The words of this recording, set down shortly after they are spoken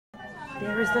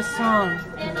There is the song.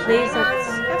 Please. お客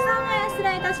様失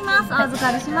礼いたします。お預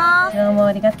かりします。どうも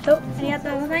ありがとう。ありが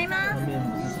とうございます。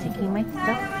 Taking my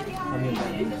stuff.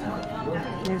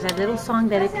 There's that little song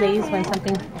that it plays when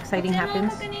something exciting happens.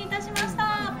 確認いたしました。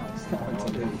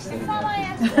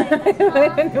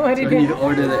 What So you need to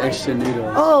order the extra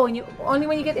noodles. Oh, and only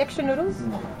when you get extra noodles?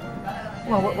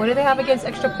 Well, what do they have against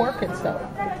extra pork and stuff?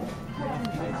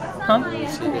 Huh?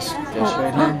 See this fish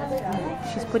right here?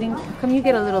 She's putting. Come, you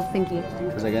get a little thingy.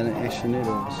 Because I got an extra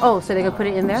noodles. Oh, so they could put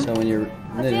it in there? So when you're,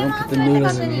 no, you don't put the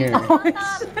noodles in here. Oh, I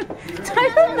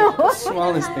don't know. The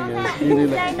smallest thing is you do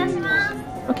like two.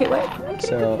 Okay, wait. I'm getting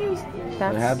So confused.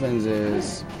 what happens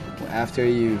is after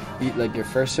you eat like your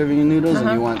first serving of noodles and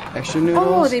you want extra noodles,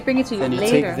 Oh, they bring it to you then you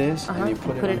later. take this and you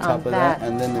put it on top of that,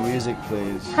 and then the music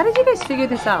plays. How did you guys figure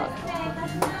this out?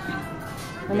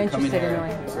 I'm They come in interested in here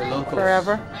knowing. for locals.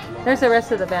 Forever. There's the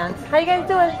rest of the band. How you guys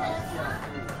doing?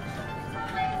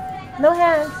 No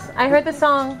hands. I heard the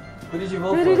song. Who did you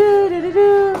vote Do, for? do, do, do,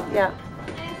 do. Yeah.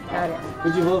 Got it.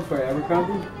 Who'd you vote for?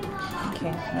 Abercrombie?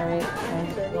 Okay. All right.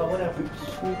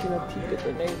 Sneaking a peek at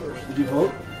the neighbors. Did you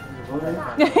vote?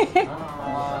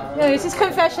 No, it's just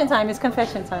confession time. It's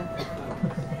confession time.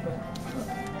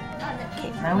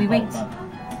 Okay, now we wait. I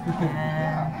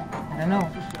don't know.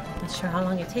 Not sure how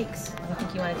long it takes. I don't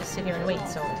think you want to just sit here and wait,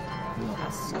 so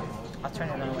I'll turn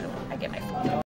it on when I get my phone.